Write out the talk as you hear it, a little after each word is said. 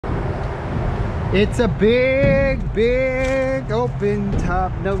It's a big, big open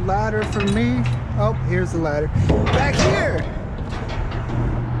top. No ladder for me. Oh, here's the ladder. Back here.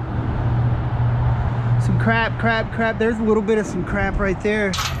 Some crap, crap, crap. There's a little bit of some crap right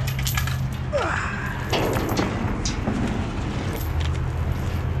there.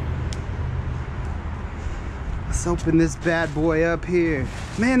 Let's open this bad boy up here.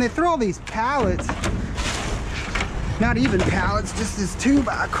 Man, they throw all these pallets. Not even pallets, just this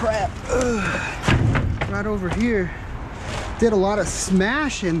 2x crap. Ugh. Right over here. Did a lot of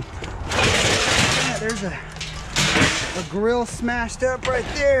smashing. Yeah, there's a grill smashed up right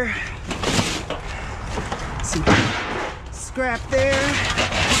there. Some scrap there.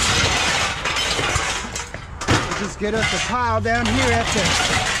 We'll just get us a pile down here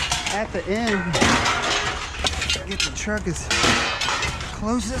at the end. Get the truck as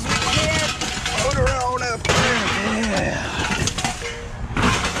close as we can. Load her on up there. Yeah.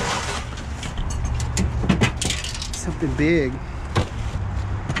 Something big.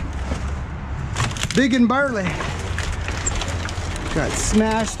 Big and burly. Got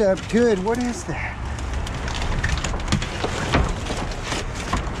smashed up good. What is that?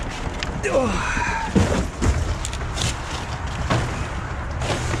 Oh.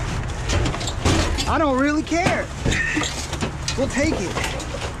 I don't really care. We'll take it.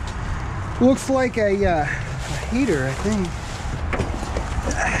 Looks like a heater, I think.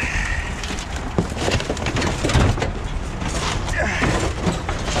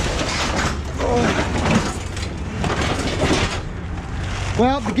 Oh.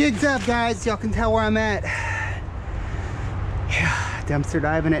 Well, the gig's up, guys. Y'all can tell where I'm at. Yeah, dumpster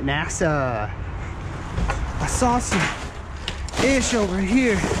diving at NASA. I saw some fish over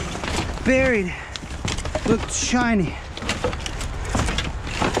here, buried. Looked shiny.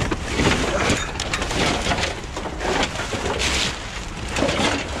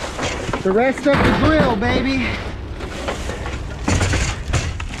 The rest of the grill, baby.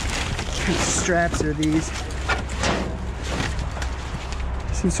 What kind of straps are these?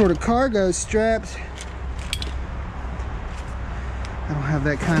 Some sort of cargo straps. I don't have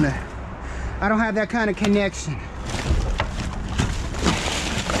that kind of connection.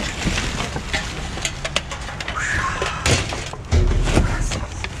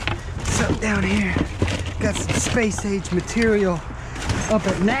 Down here, got some space age material up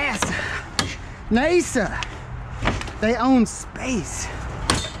at NASA. They own space.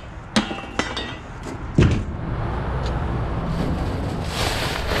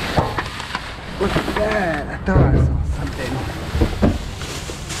 Look at that. I thought I saw something.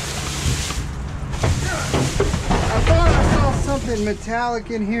 I thought I saw something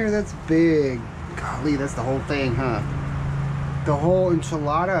metallic in here. That's big. Golly, that's the whole thing, huh? The whole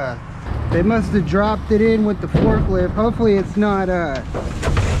enchilada. They must have dropped it in with the forklift. Hopefully it's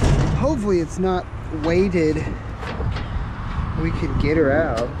not weighted. We can get her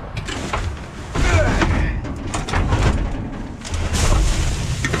out.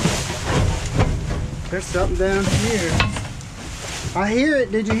 There's something down here. I hear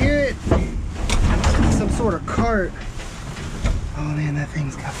it. Did you hear it? Some sort of cart. Oh man, that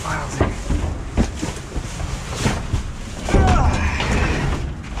thing's got files in it.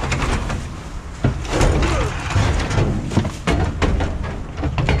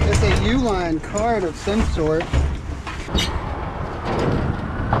 U-line cart of some sort.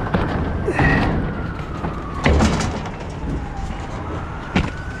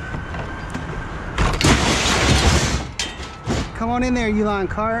 Come on in there, U-line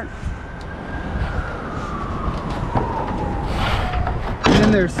cart. And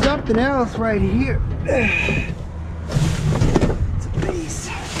then there's something else right here. It's a base.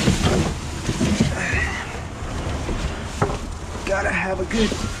 Gotta have a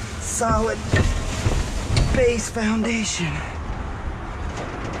good solid base foundation.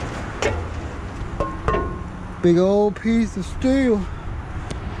 Big old piece of steel.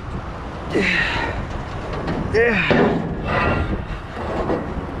 Yeah.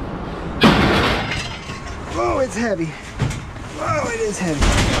 Whoa, it's heavy. Whoa, it is heavy.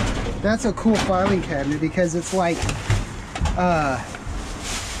 That's a cool filing cabinet because it's like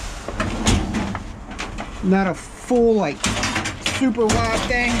not a full like super wide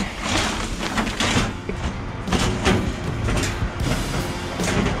thing.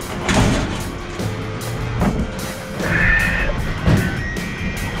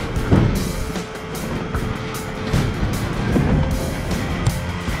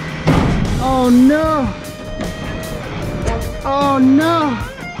 Oh no! Oh no!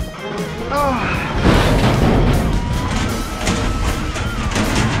 Oh!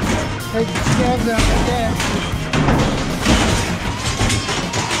 Take the scabs out the desk.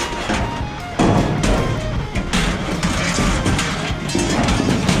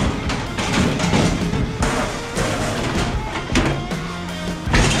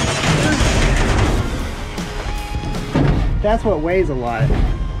 That's what weighs a lot. I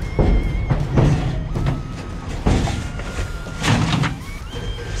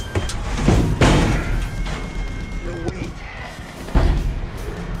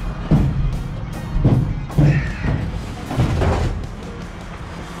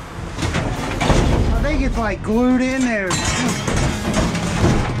think it's like glued in there.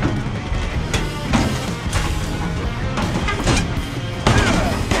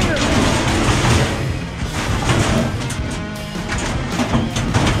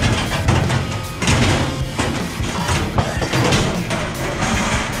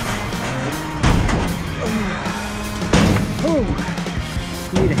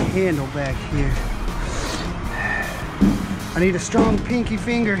 Need a handle back here. I need a strong pinky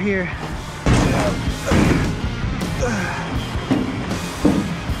finger here.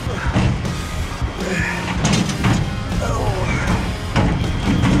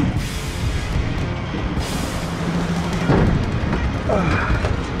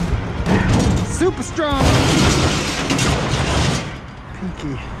 Super strong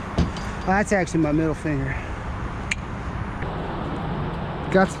pinky. Oh, that's actually my middle finger.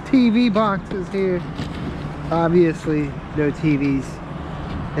 Got some TV boxes here. Obviously, no TVs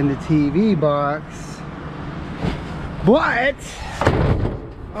in the TV box. But,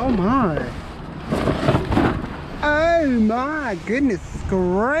 oh my goodness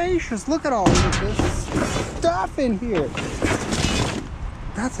gracious, look at all of this stuff in here.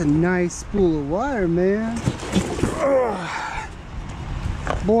 That's a nice spool of wire, man. Ugh.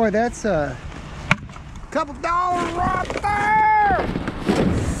 Boy, that's a couple $1 right there.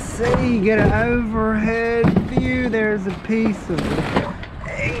 See, you get an overhead view. There's a piece of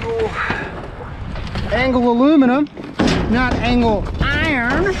angle aluminum, not angle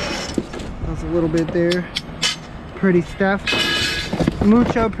iron. That's a little bit there. Pretty stuff.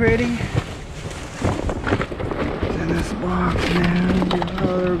 Mucho pretty. What's in this box, man?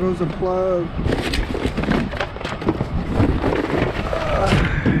 Oh, there goes a plug.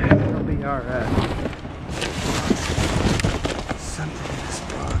 It'll be alright. Something in this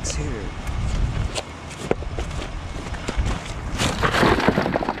box here.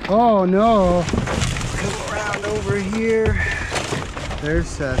 Oh no! Come around over here. There's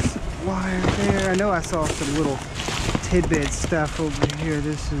some wire there. I know I saw some little tidbit stuff over here.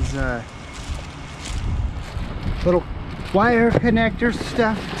 This is little wire connector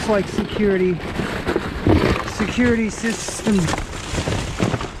stuff. It's like security system.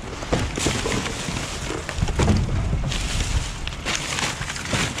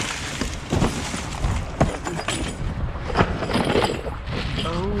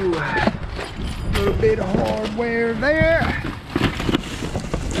 Oh, a little bit of hardware there.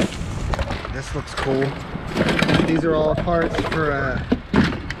 This looks cool. These are all parts for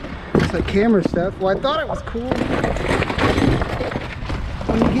it's like camera stuff. Well, I thought it was cool.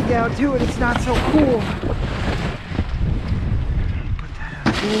 When you get down to it, it's not so cool. Put that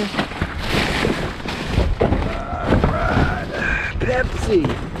up here. Alright. Pepsi.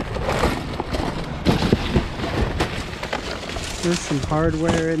 There's some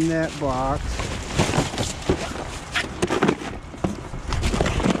hardware in that box.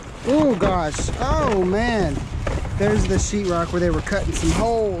 Oh gosh. Oh man. There's the sheetrock where they were cutting some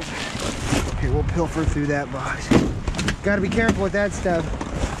holes. Here, we'll pilfer through that box. Gotta be careful with that stuff.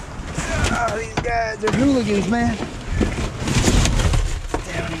 Oh, these guys are hooligans, man.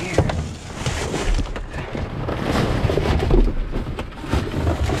 Down here.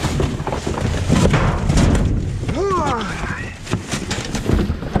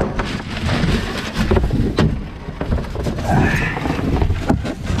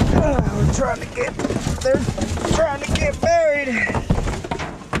 They're trying to get married.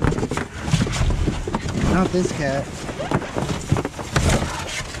 Not this cat.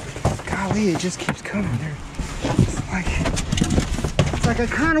 Golly, it just keeps coming. It's like I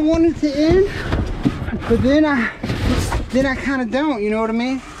kind of want it to end, but then I kind of don't. You know what I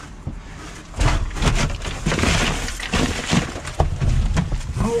mean?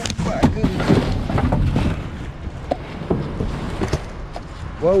 Oh my goodness!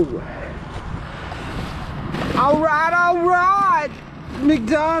 Whoa! All right,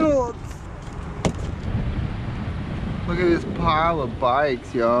 McDonald's. Look at this pile of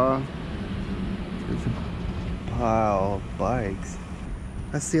bikes, y'all. It's a pile of bikes.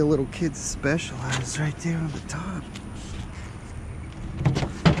 I see a little kid's Specialized right there on the top.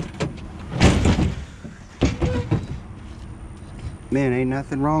 Man, ain't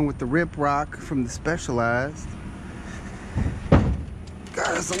nothing wrong with the rip rock from the Specialized.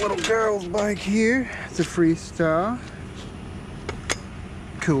 Got us a little girl's bike here. It's a freestyle.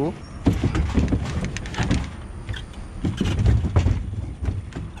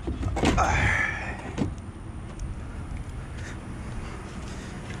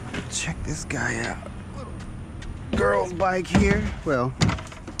 this guy out. Little girl's bike here. Well,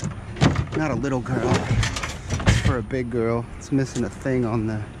 not a little girl. It's for a big girl. It's missing a thing on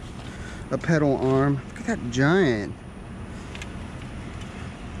a pedal arm. Look at that giant.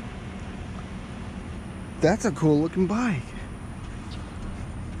 That's a cool looking bike.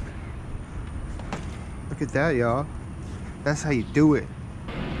 Look at that, y'all. That's how you do it.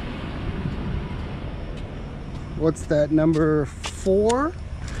 What's that, number 4?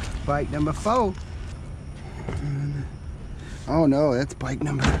 Bike number 4. Oh no, that's bike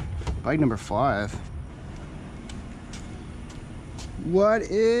number 5. What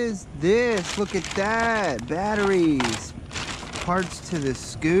is this? Look at that. Batteries. Parts to the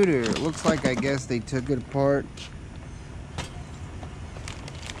scooter. It looks like, I guess they took it apart.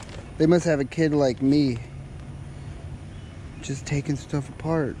 They must have a kid like me, just taking stuff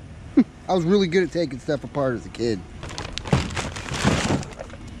apart. I was really good at taking stuff apart as a kid.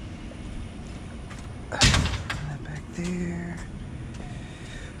 That back there.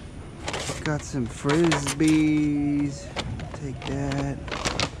 Got some frisbees. Take that.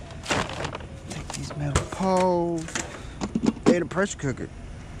 Take these metal poles. And a pressure cooker.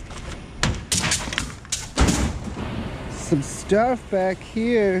 Some stuff back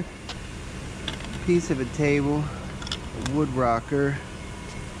here. Piece of a table. A wood rocker.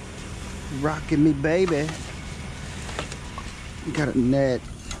 Rocking me, baby. Got a net.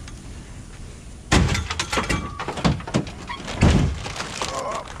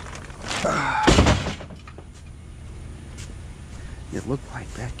 It looked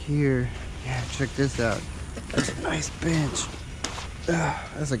like back here. Yeah, check this out. That's a nice bench.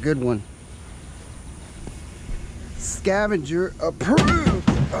 That's a good one. Scavenger approved.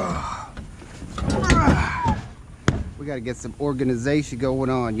 We gotta get some organization going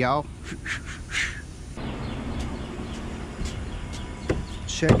on, y'all.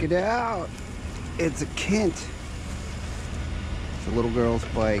 Check it out. It's a Kent. It's a little girl's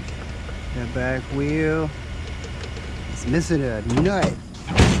bike. That back wheel. It's missing a nut.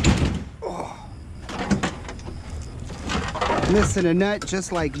 Oh. Missing a nut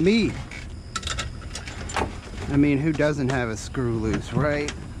just like me. I mean, who doesn't have a screw loose,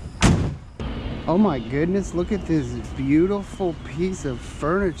 right? Oh my goodness, look at this beautiful piece of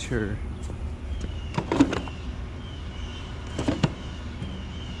furniture.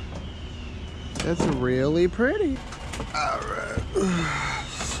 That's really pretty. All right.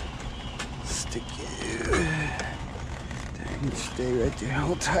 Stick it. Dang, stay right there.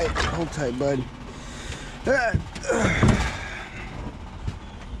 Hold tight, bud.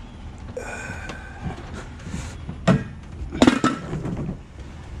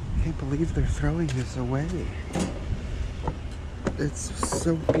 Can't believe they're throwing this away. It's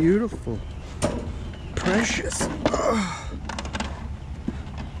so beautiful. Precious.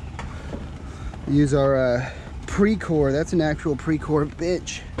 Use our Pre-Core. That's an actual Pre-Core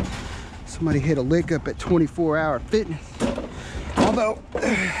bitch. Somebody hit a lick up at 24-hour fitness. Although,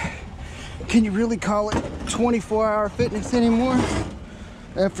 can you really call it 24-hour fitness anymore?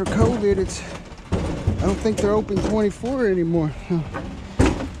 After COVID, I don't think they're open 24 anymore.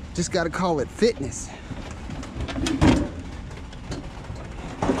 Just gotta call it fitness.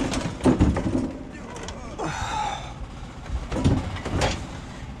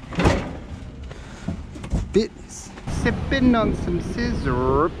 Fitness. Sipping on some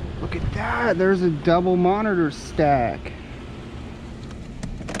scissor. Look at that. There's a double monitor stack.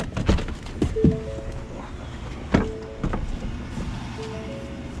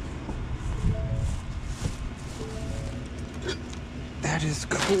 That is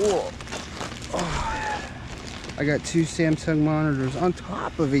cool. Oh, I got 2 Samsung monitors on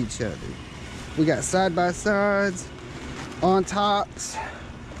top of each other. We got side by sides, on tops,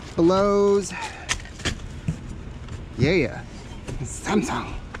 belows. Yeah,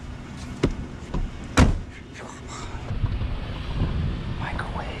 Samsung.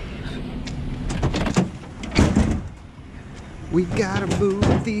 Microwave. We gotta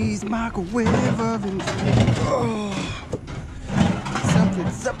move these microwave ovens. Oh.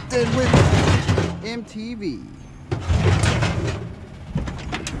 Something with MTV.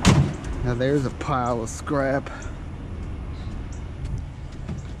 Now there's a pile of scrap.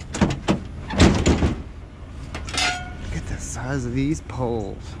 Look at the size of these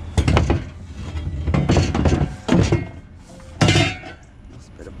poles. Must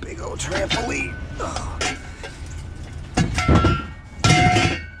have been a big old trampoline. Oh.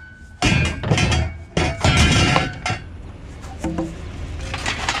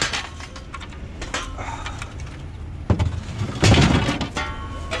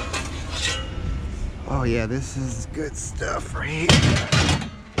 Oh yeah, this is good stuff right here.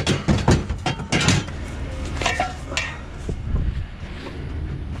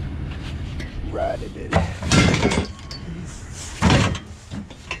 righted it.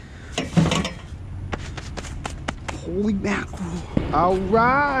 Holy mackerel. All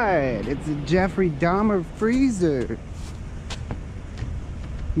right, it's a Jeffrey Dahmer freezer.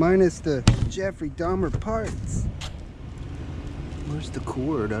 Minus the Jeffrey Dahmer parts. Where's the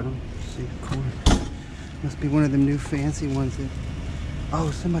cord? I don't see the cord. Must be one of them new fancy ones that... Oh,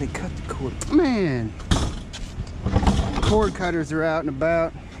 somebody cut the cord. Man! Cord cutters are out and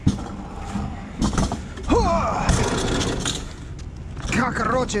about.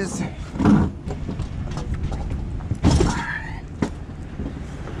 Cockroaches!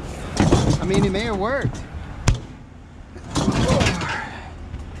 I mean, it may have worked.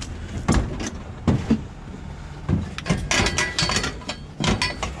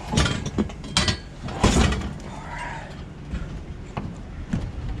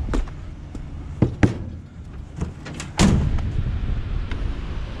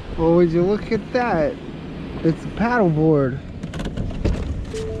 Well, would you look at that? It's a paddleboard.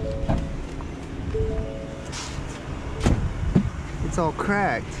 It's all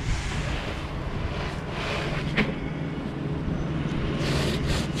cracked.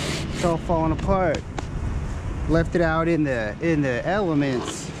 It's all falling apart. Left it out in the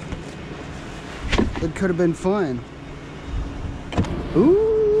elements. It could have been fun.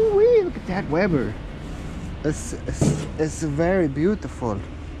 Ooh wee, look at that Weber. It's very beautiful.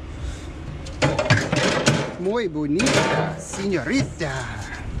 Muy bonita, señorita.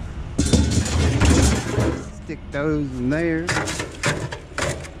 Stick those in there.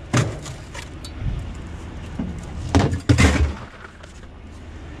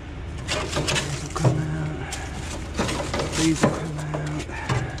 These will come out.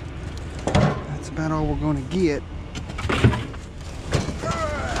 That's about all we're going to get.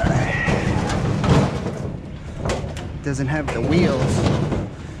 Doesn't have the wheels.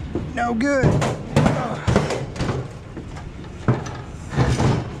 No good.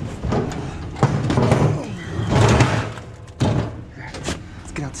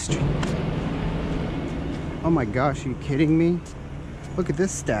 Let's get out the street. Oh my gosh, are you kidding me? Look at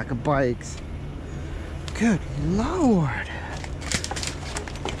this stack of bikes. Good Lord.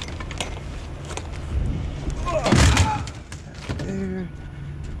 There.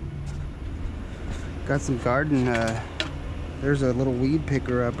 Got some garden, there's a little weed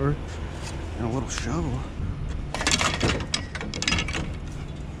picker upper and a little shovel.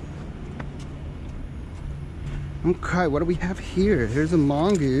 Okay, what do we have here? Here's a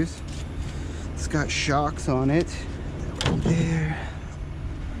mongoose. It's got shocks on it. Right there.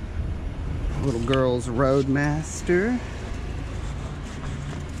 Little girl's Roadmaster.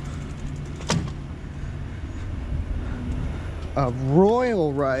 A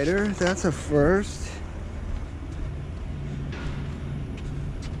Royal Rider, that's a first.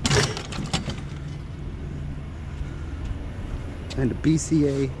 And a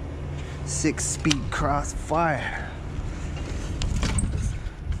BCA 6-speed Crossfire.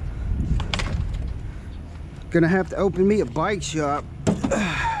 Gonna have to open me a bike shop.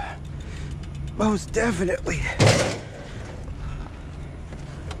 Most definitely.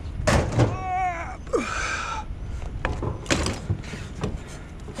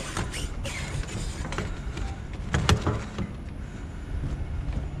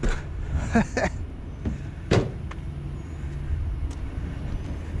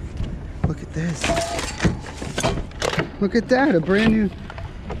 Look at this. Look at that, a brand new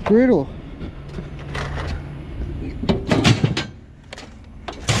griddle.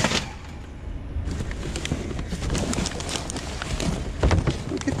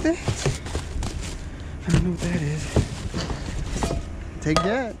 I don't know what that is. Take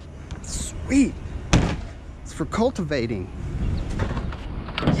that. Sweet. It's for cultivating.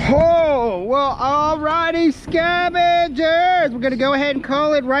 Oh, well, alrighty, scavengers. We're gonna go ahead and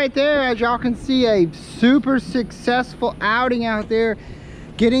call it right there. As y'all can see, a super successful outing out there,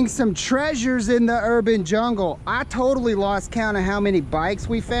 getting some treasures in the urban jungle. I totally lost count of how many bikes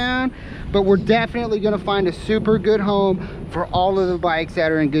we found, but we're definitely gonna find a super good home for all of the bikes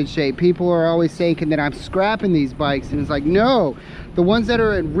that are in good shape. People are always thinking that I'm scrapping these bikes, and it's like, no, the ones that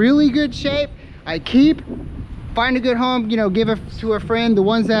are in really good shape, I keep. Find a good home, you know, give it to a friend. The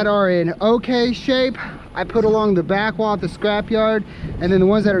ones that are in okay shape, I put along the back wall at the scrap yard, and then the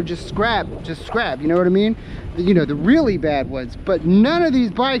ones that are just scrap, you know what I mean? You know, the really bad ones. But none of these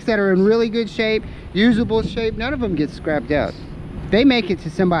bikes that are in really good shape, usable shape, none of them get scrapped out. They make it to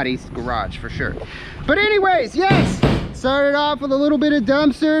somebody's garage for sure. But anyways, yes, started off with a little bit of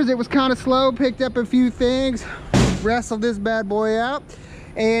dumpsters. It was kind of slow, picked up a few things, wrestled this bad boy out,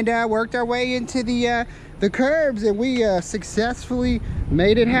 and worked our way into the curbs, and we successfully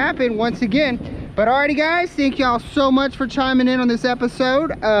made it happen once again. But alrighty guys, thank y'all so much for chiming in on this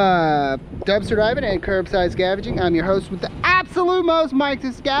episode of Dumpster Diving and Curbside Scavenging. I'm your host with the absolute most, Mike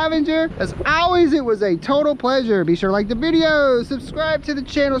the Scavenger. As always, it was a total pleasure. Be sure to like the video, subscribe to the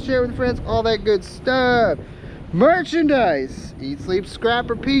channel, share with friends, all that good stuff. Merchandise, eat, sleep, scrap,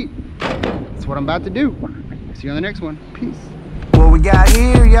 repeat. That's what I'm about to do. See you on the next one. Peace. What we got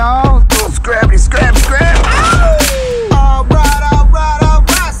here, y'all? Scrappity, scrap, scrap.